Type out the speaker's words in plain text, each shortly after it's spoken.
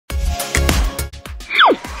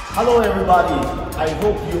Hello everybody, I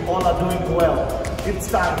hope you all are doing well.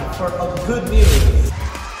 It's time for a good news.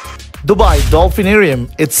 Dubai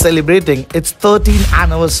Dolphinarium is celebrating its 13th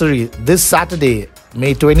anniversary this Saturday,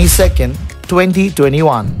 May 22nd,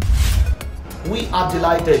 2021. We are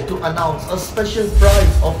delighted to announce a special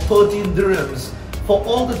prize of 13 dirhams for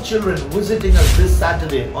all the children visiting us this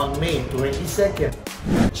Saturday on May 22nd.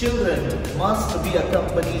 Children must be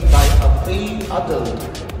accompanied by a paying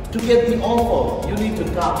adult. To get the offer, you need to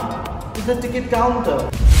come to the ticket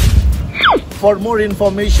counter. For more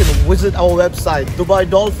information, visit our website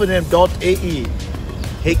dubaidolphinarium.ae.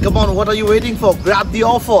 Hey, come on, what are you waiting for? Grab the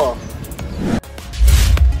offer.